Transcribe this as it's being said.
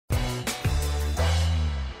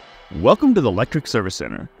Welcome to the Lectric Service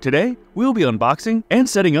Center. Today, we'll be unboxing and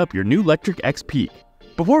setting up your new Lectric XPeak.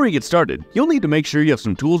 Before we get started, you'll need to make sure you have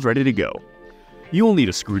some tools ready to go. You will need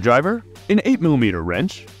a screwdriver, an 8mm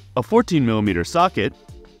wrench, a 14mm socket,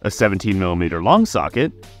 a 17mm long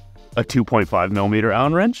socket, a 2.5mm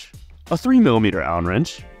Allen wrench, a 3mm Allen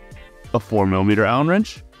wrench, a 4mm Allen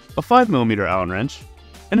wrench, a 5mm Allen wrench,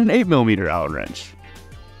 and an 8mm Allen wrench,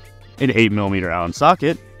 an 8mm Allen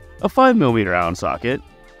socket, a 5mm Allen socket,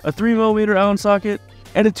 a 3mm Allen socket,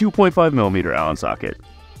 and a 2.5mm Allen socket.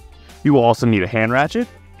 You will also need a hand ratchet,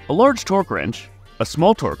 a large torque wrench, a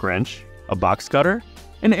small torque wrench, a box cutter,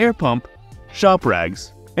 an air pump, shop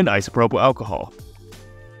rags, and isopropyl alcohol.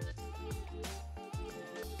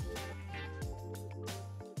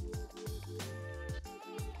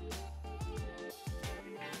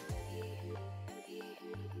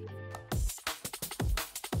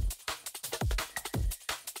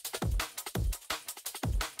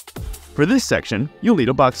 For this section, you'll need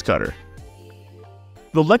a box cutter.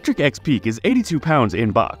 The Lectric XPeak is 82 pounds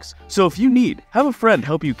in box, so if you need, have a friend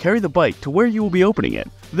help you carry the bike to where you will be opening it.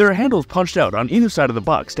 There are handles punched out on either side of the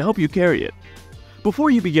box to help you carry it.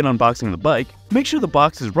 Before you begin unboxing the bike, make sure the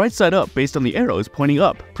box is right side up based on the arrows pointing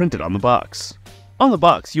up printed on the box. On the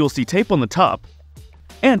box, you will see tape on the top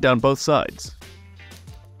and down both sides.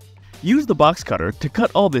 Use the box cutter to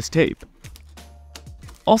cut all this tape.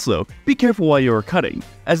 Also, be careful while you are cutting,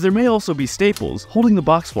 as there may also be staples holding the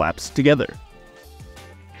box flaps together.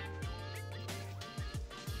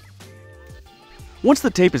 Once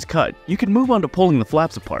the tape is cut, you can move on to pulling the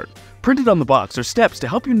flaps apart. Printed on the box are steps to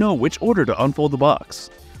help you know which order to unfold the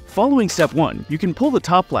box. Following step 1, you can pull the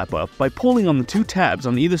top flap up by pulling on the two tabs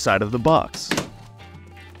on either side of the box.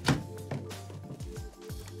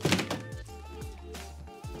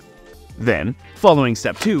 Then, following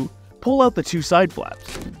step 2, pull out the two side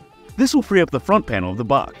flaps. This will free up the front panel of the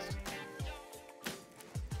box.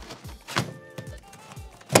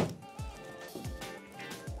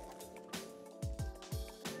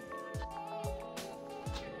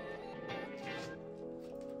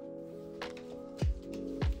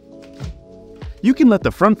 You can let the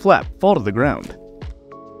front flap fall to the ground.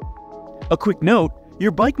 A quick note, your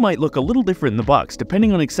bike might look a little different in the box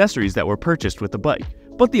depending on accessories that were purchased with the bike,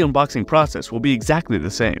 but the unboxing process will be exactly the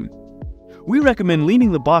same. We recommend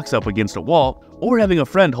leaning the box up against a wall or having a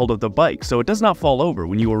friend hold up the bike so it does not fall over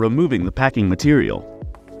when you are removing the packing material.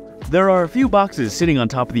 There are a few boxes sitting on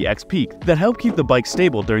top of the XPeak that help keep the bike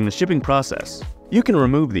stable during the shipping process. You can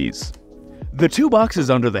remove these. The two boxes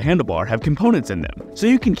under the handlebar have components in them, so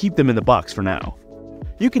you can keep them in the box for now.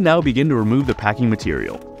 You can now begin to remove the packing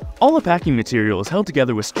material. All the packing material is held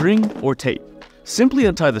together with string or tape. Simply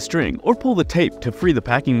untie the string or pull the tape to free the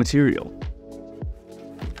packing material.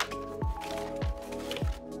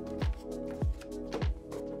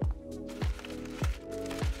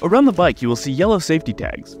 Around the bike you will see yellow safety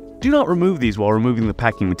tags. Do not remove these while removing the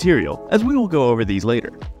packing material, as we will go over these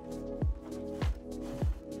later.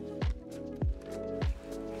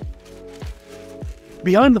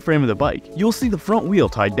 Behind the frame of the bike, you'll see the front wheel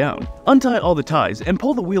tied down. Untie all the ties and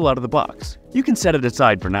pull the wheel out of the box. You can set it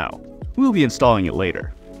aside for now. We'll be installing it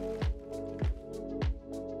later.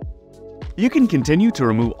 You can continue to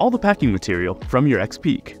remove all the packing material from your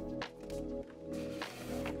XPeak.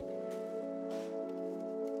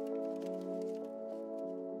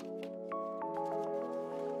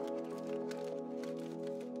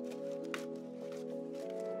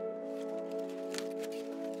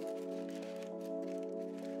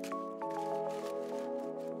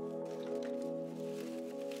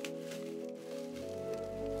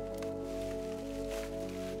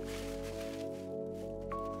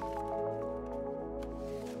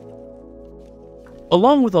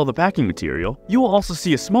 Along with all the packing material, you will also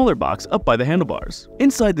see a smaller box up by the handlebars.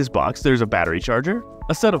 Inside this box there's a battery charger,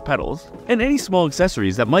 a set of pedals, and any small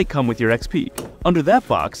accessories that might come with your XPeak. Under that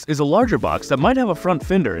box is a larger box that might have a front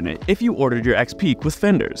fender in it if you ordered your XPeak with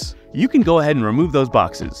fenders. You can go ahead and remove those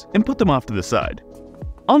boxes and put them off to the side.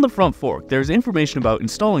 On the front fork there's information about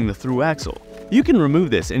installing the through axle. You can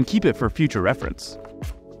remove this and keep it for future reference.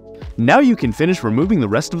 Now you can finish removing the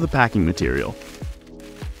rest of the packing material.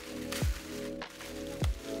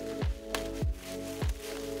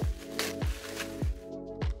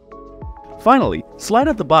 Finally, slide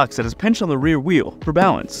out the box that is pinched on the rear wheel for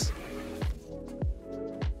balance.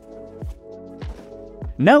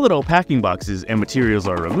 Now that all packing boxes and materials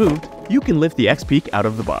are removed, you can lift the XPeak out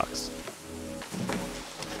of the box.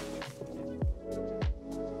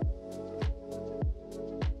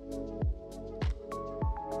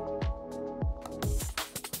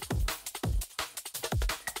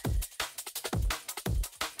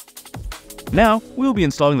 Now, we'll be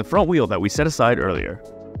installing the front wheel that we set aside earlier.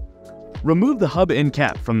 Remove the hub end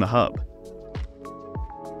cap from the hub.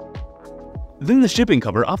 Then the shipping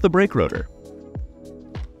cover off the brake rotor.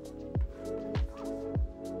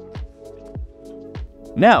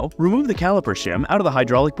 Now, remove the caliper shim out of the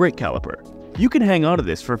hydraulic brake caliper. You can hang onto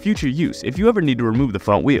this for future use if you ever need to remove the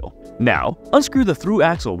front wheel. Now, unscrew the through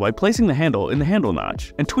axle by placing the handle in the handle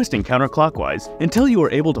notch and twisting counterclockwise until you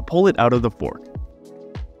are able to pull it out of the fork.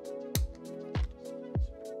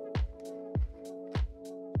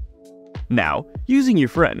 Now, using your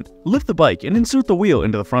friend, lift the bike and insert the wheel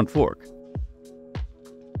into the front fork.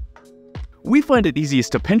 We find it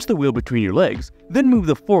easiest to pinch the wheel between your legs, then move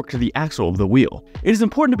the fork to the axle of the wheel. It is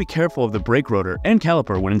important to be careful of the brake rotor and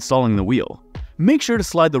caliper when installing the wheel. Make sure to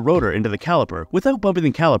slide the rotor into the caliper without bumping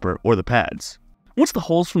the caliper or the pads. Once the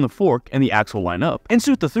holes from the fork and the axle line up,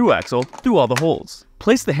 insert the through axle through all the holes.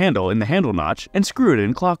 Place the handle in the handle notch and screw it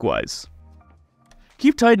in clockwise.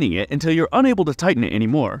 Keep tightening it until you're unable to tighten it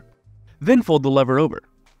anymore. Then fold the lever over.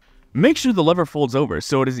 Make sure the lever folds over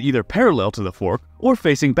so it is either parallel to the fork or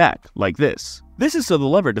facing back, like this. This is so the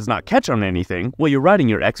lever does not catch on anything while you're riding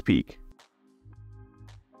your XPeak.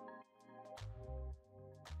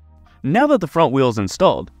 Now that the front wheel is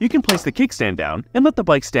installed, you can place the kickstand down and let the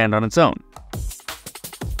bike stand on its own.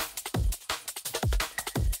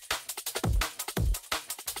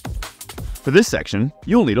 For this section,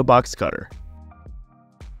 you'll need a box cutter.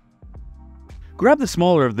 Grab the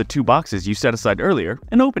smaller of the two boxes you set aside earlier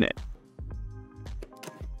and open it.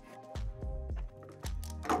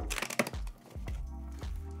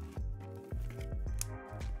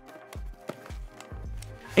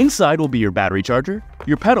 Inside will be your battery charger,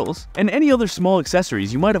 your pedals, and any other small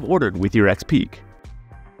accessories you might have ordered with your XPeak.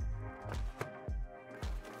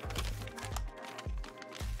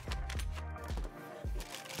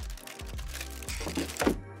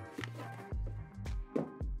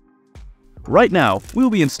 Right now, we'll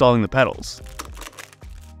be installing the pedals.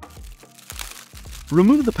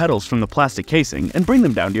 Remove the pedals from the plastic casing and bring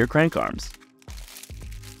them down to your crank arms.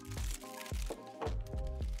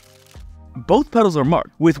 Both pedals are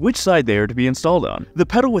marked with which side they are to be installed on. The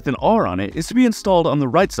pedal with an R on it is to be installed on the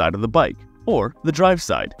right side of the bike, or the drive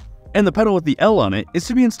side. And the pedal with the L on it is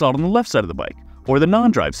to be installed on the left side of the bike, or the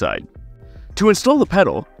non-drive side. To install the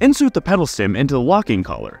pedal, insert the pedal stem into the locking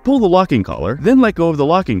collar. Pull the locking collar, then let go of the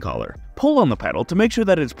locking collar. Pull on the pedal to make sure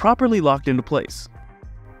that it is properly locked into place.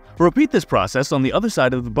 Repeat this process on the other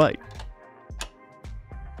side of the bike.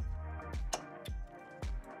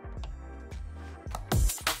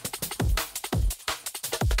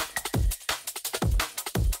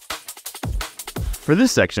 For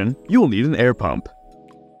this section, you will need an air pump.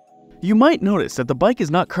 You might notice that the bike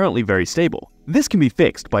is not currently very stable. This can be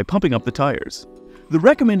fixed by pumping up the tires. The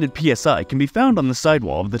recommended PSI can be found on the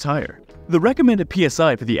sidewall of the tire. The recommended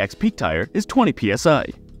PSI for the XPeak tire is 20 PSI.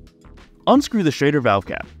 Unscrew the Schrader valve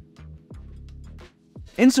cap.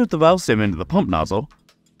 Insert the valve stem into the pump nozzle.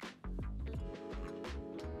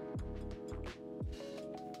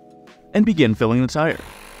 And begin filling the tire.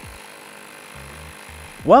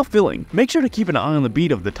 While filling, make sure to keep an eye on the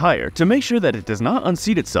bead of the tire to make sure that it does not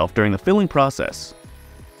unseat itself during the filling process.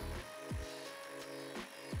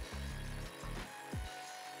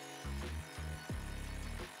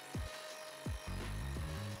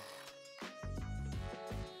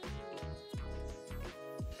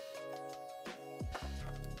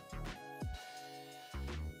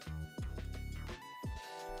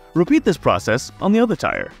 Repeat this process on the other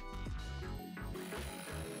tire.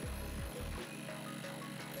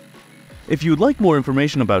 If you would like more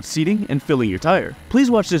information about seating and filling your tire,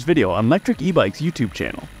 please watch this video on Lectric eBikes YouTube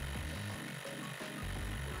channel.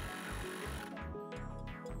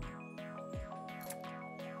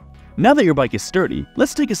 Now that your bike is sturdy,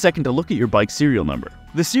 let's take a second to look at your bike's serial number.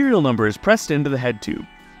 The serial number is pressed into the head tube.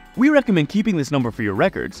 We recommend keeping this number for your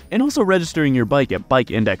records and also registering your bike at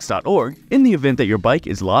bikeindex.org in the event that your bike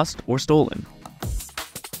is lost or stolen.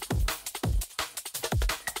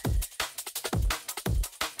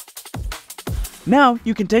 Now,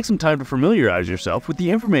 you can take some time to familiarize yourself with the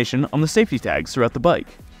information on the safety tags throughout the bike.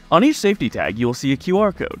 On each safety tag, you will see a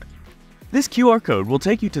QR code. This QR code will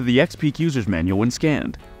take you to the XPeak user's manual when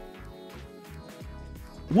scanned.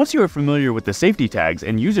 Once you are familiar with the safety tags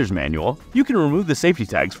and user's manual, you can remove the safety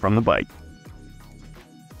tags from the bike.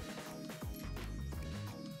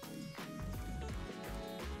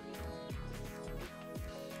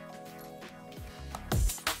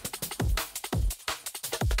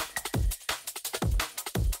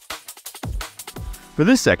 For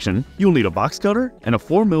this section, you'll need a box cutter and a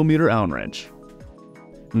 4mm Allen wrench.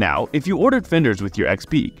 Now, if you ordered fenders with your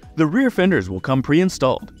XPeak, the rear fenders will come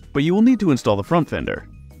pre-installed. but you will need to install the front fender.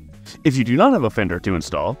 If you do not have a fender to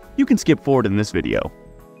install, you can skip forward in this video.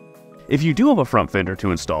 If you do have a front fender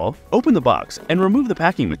to install, open the box and remove the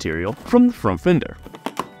packing material from the front fender.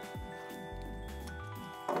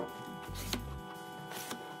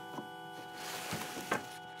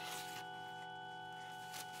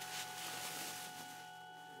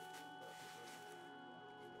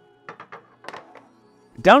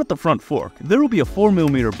 Down at the front fork, there will be a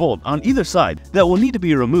 4mm bolt on either side that will need to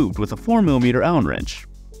be removed with a 4mm Allen wrench.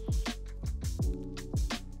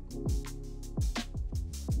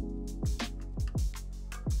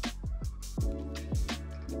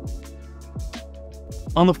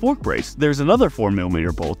 On the fork brace, there's another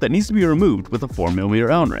 4mm bolt that needs to be removed with a 4mm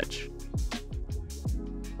Allen wrench.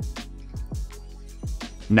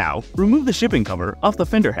 Now, remove the shipping cover off the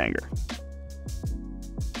fender hanger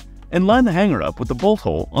and line the hanger up with the bolt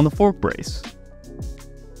hole on the fork brace.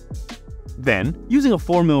 Then, using a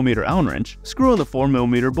 4mm Allen wrench, screw in the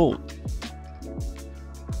 4mm bolt.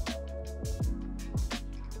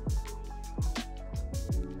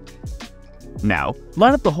 Now,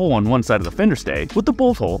 line up the hole on one side of the fender stay with the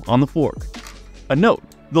bolt hole on the fork. A note,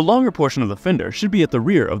 the longer portion of the fender should be at the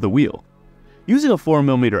rear of the wheel. Using a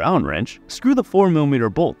 4mm Allen wrench, screw the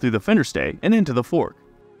 4mm bolt through the fender stay and into the fork.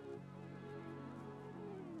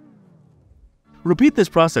 Repeat this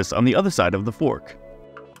process on the other side of the fork.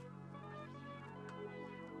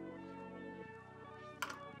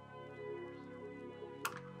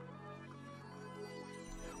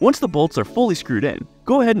 Once the bolts are fully screwed in,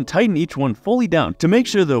 go ahead and tighten each one fully down to make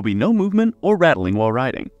sure there will be no movement or rattling while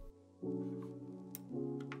riding.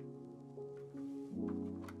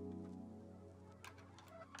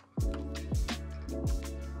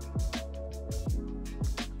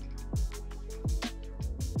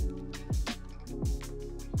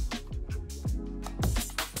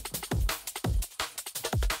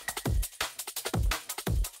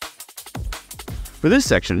 For this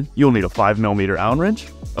section, you'll need a 5mm Allen wrench,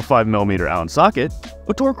 a 5mm Allen socket,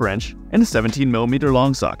 a torque wrench, and a 17mm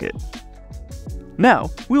long socket.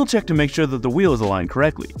 Now, we'll check to make sure that the wheel is aligned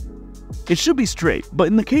correctly. It should be straight, but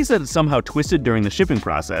in the case that it's somehow twisted during the shipping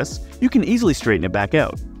process, you can easily straighten it back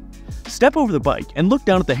out. Step over the bike and look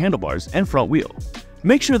down at the handlebars and front wheel.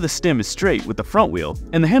 Make sure the stem is straight with the front wheel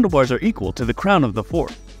and the handlebars are equal to the crown of the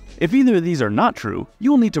fork. If either of these are not true,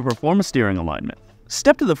 you will need to perform a steering alignment.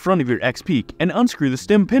 Step to the front of your XPeak and unscrew the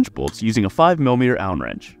stem pinch bolts using a 5mm Allen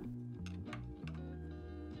wrench.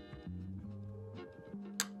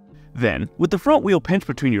 Then, with the front wheel pinched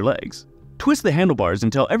between your legs, twist the handlebars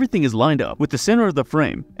until everything is lined up with the center of the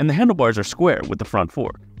frame and the handlebars are square with the front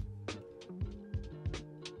fork.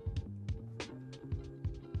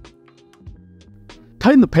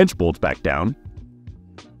 Tighten the pinch bolts back down.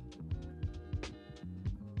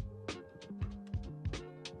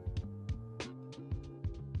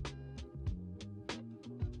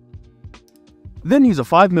 Then use a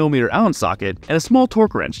 5mm Allen socket and a small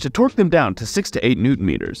torque wrench to torque them down to 6 to 8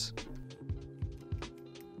 Nm.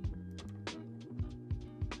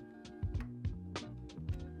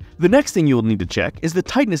 The next thing you will need to check is the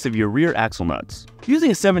tightness of your rear axle nuts.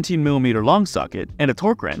 Using a 17mm long socket and a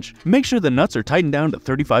torque wrench, make sure the nuts are tightened down to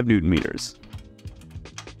 35 Nm.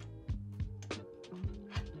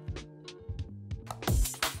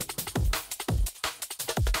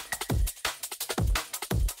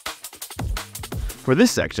 For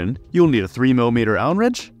this section, you'll need a 3mm Allen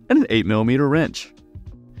wrench and an 8mm wrench.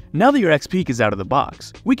 Now that your XPeak is out of the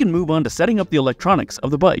box, we can move on to setting up the electronics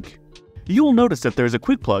of the bike. You will notice that there is a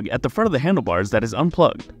quick plug at the front of the handlebars that is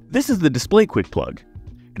unplugged. This is the display quick plug.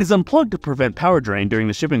 It is unplugged to prevent power drain during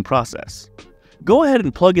the shipping process. Go ahead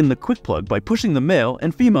and plug in the quick plug by pushing the male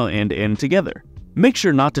and female end in together. Make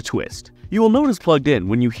sure not to twist. You will notice plugged in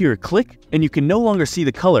when you hear a click and you can no longer see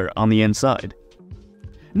the color on the inside.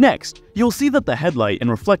 Next, you'll see that the headlight and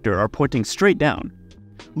reflector are pointing straight down.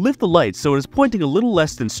 Lift the light so it is pointing a little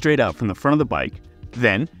less than straight out from the front of the bike.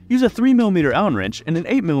 Then, use a 3mm Allen wrench and an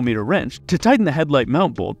 8mm wrench to tighten the headlight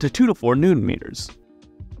mount bolt to 2 to 4 Nm.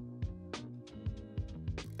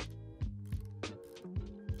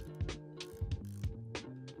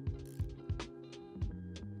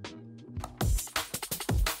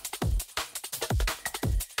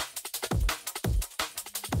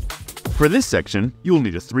 For this section, you will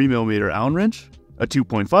need a 3mm Allen wrench, a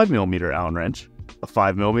 2.5mm Allen wrench, a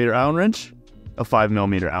 5mm Allen wrench, a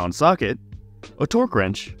 5mm Allen socket, a torque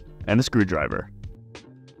wrench, and a screwdriver.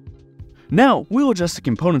 Now, we'll adjust the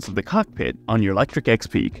components of the cockpit on your Lectric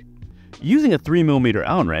XPeak. Using a 3mm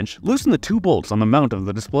Allen wrench, loosen the 2 bolts on the mount of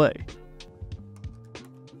the display.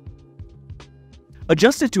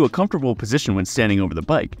 Adjust it to a comfortable position when standing over the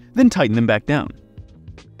bike, then tighten them back down.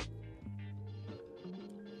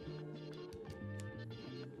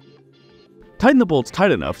 Tighten the bolts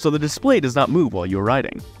tight enough so the display does not move while you are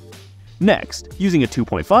riding. Next, using a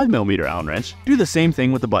 2.5mm Allen wrench, do the same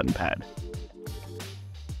thing with the button pad.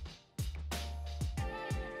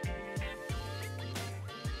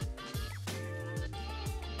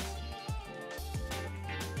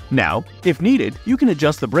 Now, if needed, you can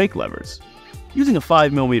adjust the brake levers. Using a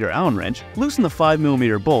 5mm Allen wrench, loosen the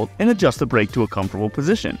 5mm bolt and adjust the brake to a comfortable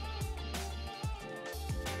position.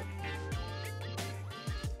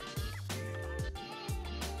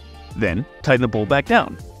 Then, tighten the bolt back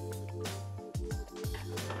down.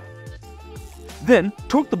 Then,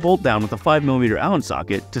 torque the bolt down with a 5mm Allen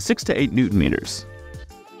socket to 6 to 8 Nm.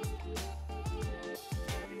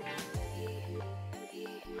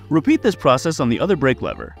 Repeat this process on the other brake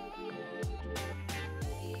lever.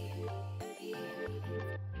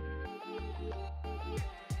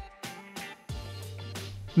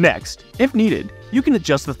 Next, if needed, you can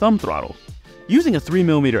adjust the thumb throttle. Using a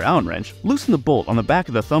 3mm Allen wrench, loosen the bolt on the back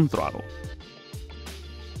of the thumb throttle.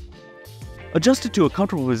 Adjust it to a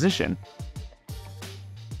comfortable position.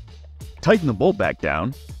 Tighten the bolt back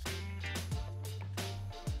down.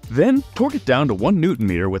 Then, torque it down to 1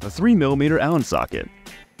 Nm with a 3mm Allen socket.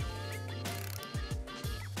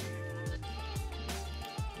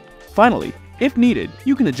 Finally, if needed,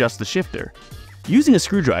 you can adjust the shifter. Using a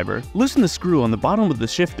screwdriver, loosen the screw on the bottom of the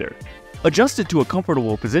shifter. Adjust it to a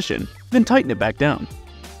comfortable position, then tighten it back down.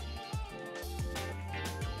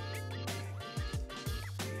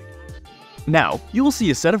 Now, you will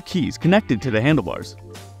see a set of keys connected to the handlebars.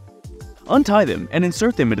 Untie them and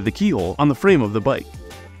insert them into the keyhole on the frame of the bike.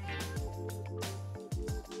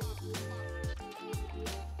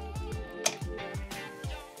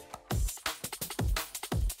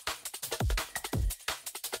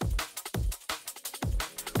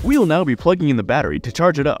 We will now be plugging in the battery to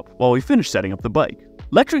charge it up while we finish setting up the bike.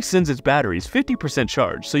 Lectric sends its batteries 50%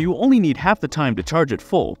 charged, so you will only need half the time to charge it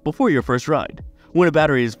full before your first ride. When a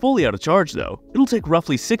battery is fully out of charge though, it'll take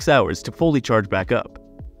roughly 6 hours to fully charge back up.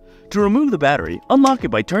 To remove the battery, unlock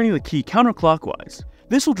it by turning the key counterclockwise.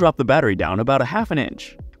 This will drop the battery down about a half an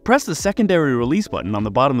inch. Press the secondary release button on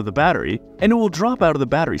the bottom of the battery and it will drop out of the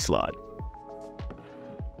battery slot.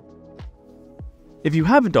 If you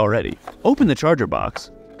haven't already, open the charger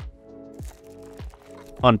box,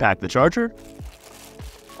 unpack the charger,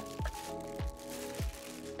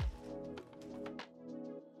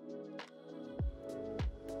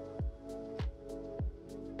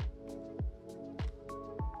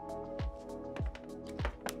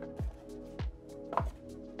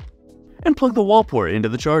 and plug the wall port into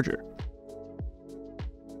the charger.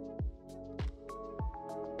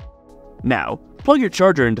 Now, plug your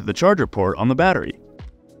charger into the charger port on the battery.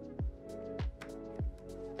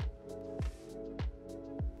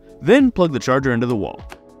 Then plug the charger into the wall.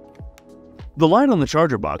 The light on the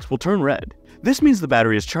charger box will turn red. This means the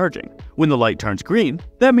battery is charging. When the light turns green,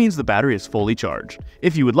 that means the battery is fully charged.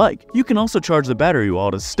 If you would like, you can also charge the battery while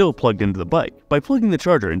it is still plugged into the bike by plugging the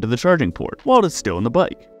charger into the charging port while it is still in the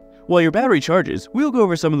bike. While your battery charges, we'll go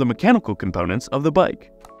over some of the mechanical components of the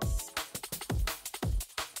bike.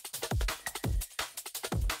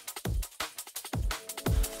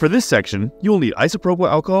 For this section, you will need isopropyl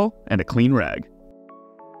alcohol and a clean rag.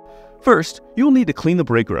 First, you will need to clean the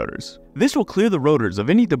brake rotors. This will clear the rotors of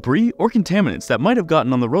any debris or contaminants that might have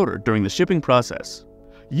gotten on the rotor during the shipping process.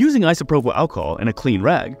 Using isopropyl alcohol and a clean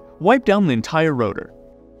rag, wipe down the entire rotor.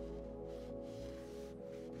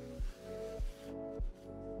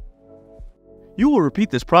 You will repeat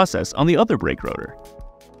this process on the other brake rotor.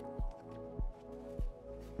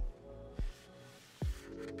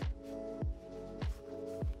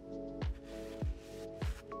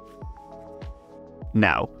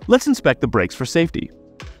 Now, let's inspect the brakes for safety.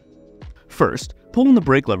 First, pull on the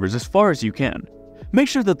brake levers as far as you can. Make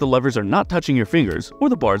sure that the levers are not touching your fingers or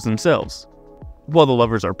the bars themselves. While the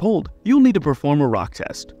levers are pulled, you'll need to perform a rock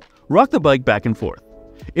test. Rock the bike back and forth.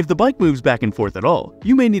 If the bike moves back and forth at all,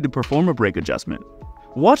 you may need to perform a brake adjustment.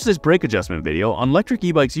 Watch this brake adjustment video on Lectric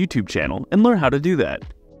eBikes YouTube channel and learn how to do that.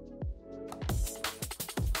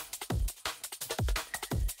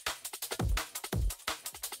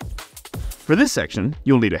 For this section,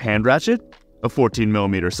 you'll need a hand ratchet, a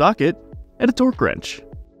 14mm socket, and a torque wrench.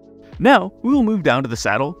 Now, we will move down to the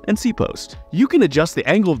saddle and seat post. You can adjust the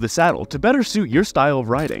angle of the saddle to better suit your style of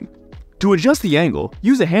riding. To adjust the angle,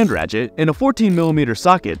 use a hand ratchet and a 14mm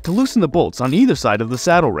socket to loosen the bolts on either side of the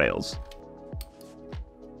saddle rails.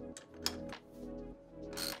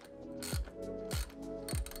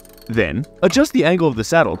 Then, adjust the angle of the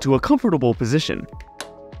saddle to a comfortable position.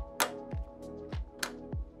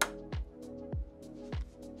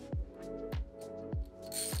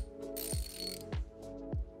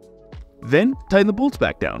 Then, tighten the bolts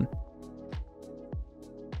back down.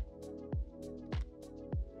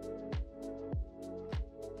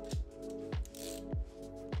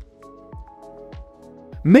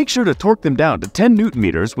 Make sure to torque them down to 10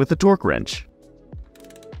 Nm with a torque wrench.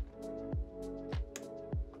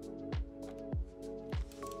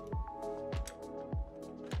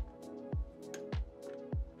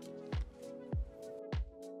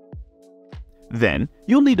 Then,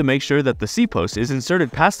 you'll need to make sure that the Seatpost is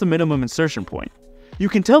inserted past the minimum insertion point. You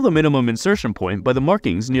can tell the minimum insertion point by the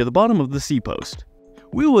markings near the bottom of the Seatpost.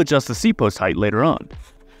 We will adjust the Seatpost height later on.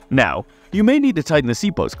 Now, you may need to tighten the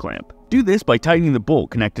Seatpost clamp. Do this by tightening the bolt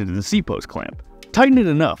connected to the Seatpost clamp. Tighten it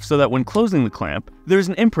enough so that when closing the clamp, there is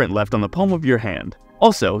an imprint left on the palm of your hand.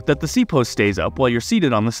 Also, that the Seatpost stays up while you're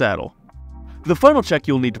seated on the saddle. The final check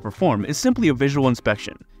you'll need to perform is simply a visual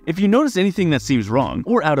inspection. If you notice anything that seems wrong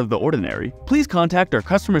or out of the ordinary, please contact our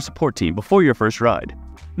customer support team before your first ride.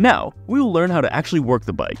 Now, we will learn how to actually work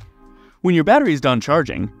the bike. When your battery is done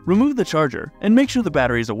charging, remove the charger and make sure the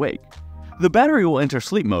battery is awake. The battery will enter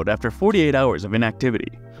sleep mode after 48 hours of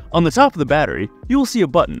inactivity. On the top of the battery, you will see a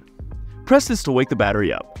button. Press this to wake the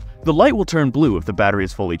battery up. The light will turn blue if the battery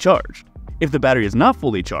is fully charged. If the battery is not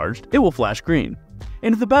fully charged, it will flash green.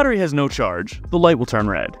 And if the battery has no charge, the light will turn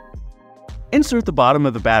red. Insert the bottom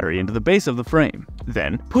of the battery into the base of the frame.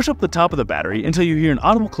 Then, push up the top of the battery until you hear an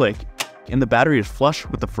audible click and the battery is flush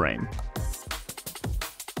with the frame.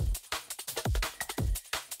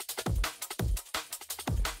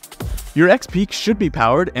 Your XPeak should be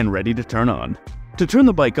powered and ready to turn on. To turn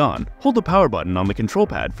the bike on, hold the power button on the control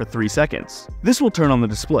pad for 3 seconds. This will turn on the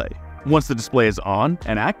display. Once the display is on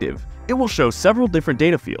and active, it will show several different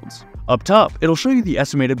data fields. Up top, it'll show you the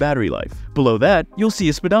estimated battery life. Below that, you'll see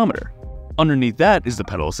a speedometer. Underneath that is the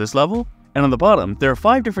pedal assist level, and on the bottom, there are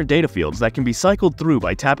 5 different data fields that can be cycled through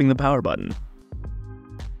by tapping the power button.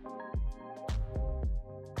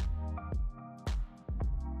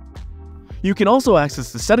 You can also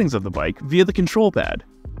access the settings of the bike via the control pad.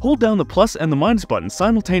 Hold down the plus and the minus button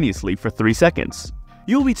simultaneously for 3 seconds.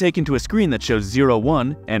 You will be taken to a screen that shows 0,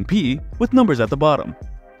 1, and P with numbers at the bottom.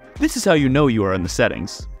 This is how you know you are in the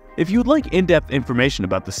settings. If you would like in-depth information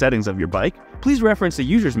about the settings of your bike, please reference the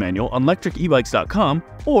user's manual on lectricebikes.com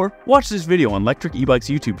or watch this video on Lectric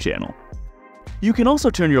eBikes YouTube channel. You can also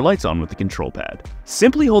turn your lights on with the control pad.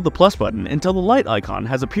 Simply hold the plus button until the light icon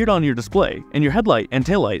has appeared on your display and your headlight and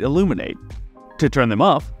taillight illuminate. To turn them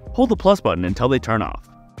off, hold the plus button until they turn off.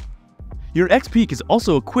 Your XPeak is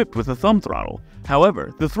also equipped with a thumb throttle.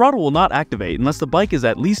 However, the throttle will not activate unless the bike is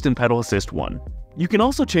at least in pedal assist 1. You can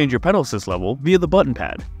also change your pedal assist level via the button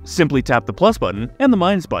pad. Simply tap the plus button and the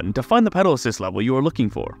minus button to find the pedal assist level you are looking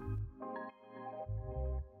for.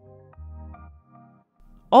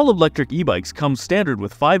 All Lectric e-bikes come standard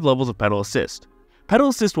with 5 levels of pedal assist. Pedal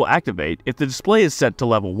assist will activate if the display is set to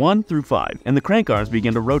level 1 through 5 and the crank arms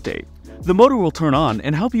begin to rotate. The motor will turn on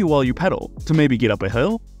and help you while you pedal, to maybe get up a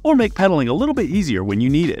hill or make pedaling a little bit easier when you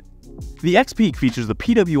need it. The XPeak features the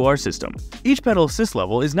PWR system. Each pedal assist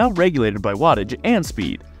level is now regulated by wattage and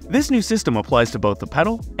speed. This new system applies to both the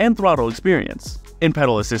pedal and throttle experience. In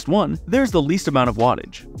pedal assist 1, there's the least amount of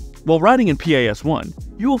wattage. While riding in PAS 1,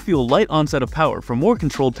 you will feel light onset of power for more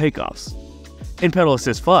controlled takeoffs. In pedal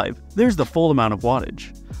assist 5, there's the full amount of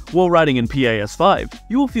wattage. While riding in PAS 5,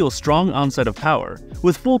 you will feel strong onset of power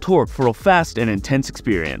with full torque for a fast and intense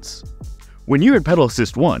experience. When you're in pedal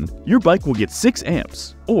assist 1, your bike will get 6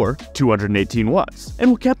 amps, or 218 watts, and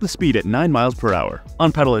will cap the speed at 9 miles per hour.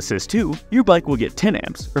 On pedal assist 2, your bike will get 10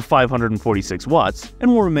 amps, or 546 watts,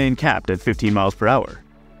 and will remain capped at 15 miles per hour.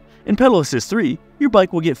 In pedal assist 3, your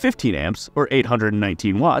bike will get 15 amps, or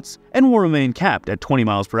 819 watts, and will remain capped at 20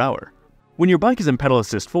 miles per hour. When your bike is in pedal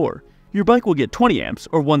assist 4, your bike will get 20 amps,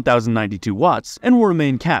 or 1092 watts, and will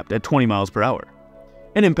remain capped at 20 miles per hour.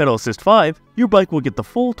 And in pedal assist 5, your bike will get the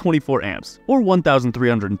full 24 amps, or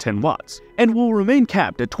 1310 watts, and will remain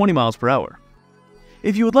capped at 20 miles per hour.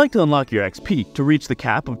 If you would like to unlock your XPeak to reach the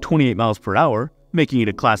cap of 28 miles per hour, making it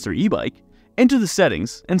a Class 3 e-bike, enter the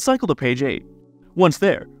settings and cycle to page 8. Once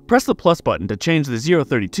there, press the plus button to change the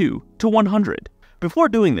 032 to 100. Before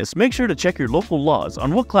doing this, make sure to check your local laws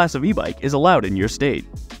on what class of e-bike is allowed in your state.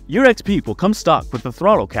 Your XPeak will come stock with the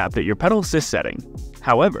throttle capped at your pedal assist setting.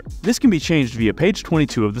 However, this can be changed via page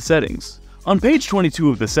 22 of the settings. On page 22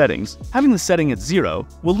 of the settings, having the setting at 0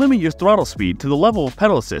 will limit your throttle speed to the level of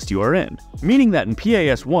pedal assist you are in, meaning that in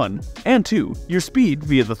PAS 1 and 2, your speed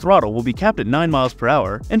via the throttle will be capped at 9 miles per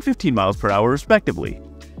hour and 15 miles per hour respectively.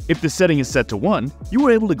 If the setting is set to 1, you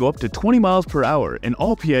are able to go up to 20 miles per hour in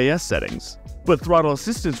all PAS settings, but throttle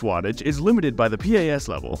assistance wattage is limited by the PAS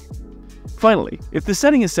level. Finally, if the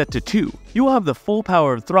setting is set to 2, you will have the full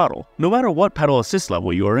power of throttle no matter what pedal assist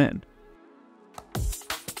level you are in.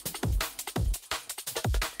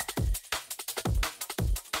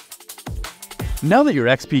 Now that your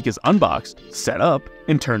XPeak is unboxed, set up,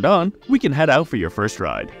 and turned on, we can head out for your first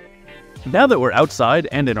ride. Now that we're outside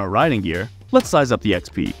and in our riding gear, let's size up the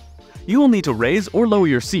XPeak. You will need to raise or lower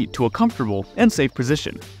your seat to a comfortable and safe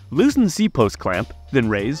position. Loosen the seat post clamp, then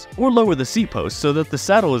raise or lower the seat post so that the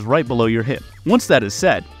saddle is right below your hip. Once that is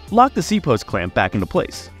set, lock the seat post clamp back into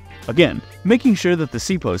place. Again, making sure that the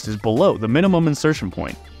seat post is below the minimum insertion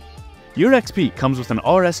point. Your XPeak comes with an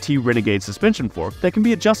RST Renegade suspension fork that can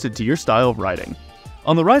be adjusted to your style of riding.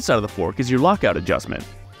 On the right side of the fork is your lockout adjustment.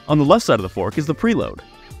 On the left side of the fork is the preload.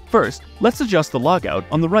 First, let's adjust the lockout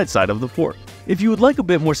on the right side of the fork. If you would like a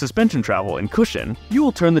bit more suspension travel and cushion, you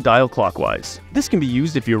will turn the dial clockwise. This can be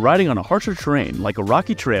used if you're riding on a harsher terrain like a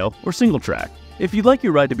rocky trail or single track. If you'd like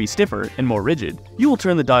your ride to be stiffer and more rigid, you will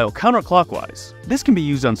turn the dial counterclockwise. This can be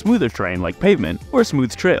used on smoother terrain like pavement or a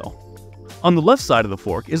smooth trail. On the left side of the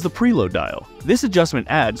fork is the preload dial. This adjustment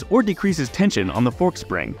adds or decreases tension on the fork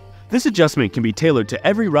spring. This adjustment can be tailored to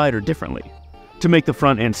every rider differently. To make the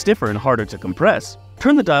front end stiffer and harder to compress,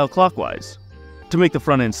 turn the dial clockwise. To make the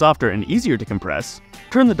front end softer and easier to compress,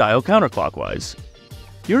 turn the dial counterclockwise.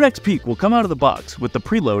 Your XPeak will come out of the box with the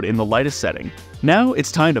preload in the lightest setting. Now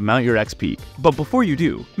it's time to mount your XPeak, but before you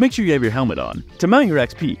do, make sure you have your helmet on. To mount your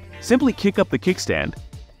XPeak, simply kick up the kickstand,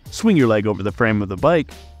 swing your leg over the frame of the bike,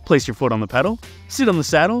 place your foot on the pedal, sit on the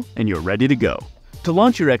saddle, and you're ready to go. To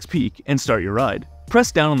launch your XPeak and start your ride,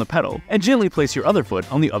 press down on the pedal and gently place your other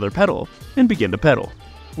foot on the other pedal and begin to pedal.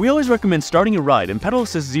 We always recommend starting your ride in pedal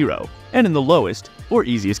assist 0 and in the lowest or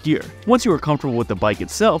easiest gear. Once you are comfortable with the bike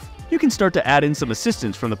itself, you can start to add in some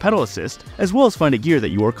assistance from the pedal assist as well as find a gear that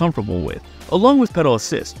you are comfortable with. Along with pedal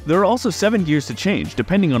assist, there are also 7 gears to change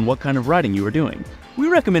depending on what kind of riding you are doing. We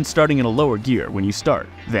recommend starting in a lower gear when you start.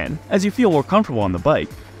 Then, as you feel more comfortable on the bike,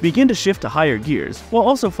 begin to shift to higher gears while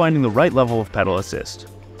also finding the right level of pedal assist.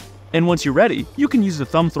 And once you're ready, you can use the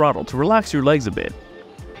thumb throttle to relax your legs a bit.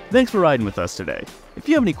 Thanks for riding with us today. If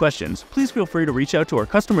you have any questions, please feel free to reach out to our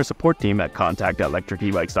customer support team at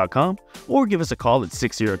contact@lectricebikes.com or give us a call at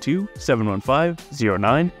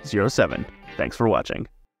 602-715-0907. Thanks for watching.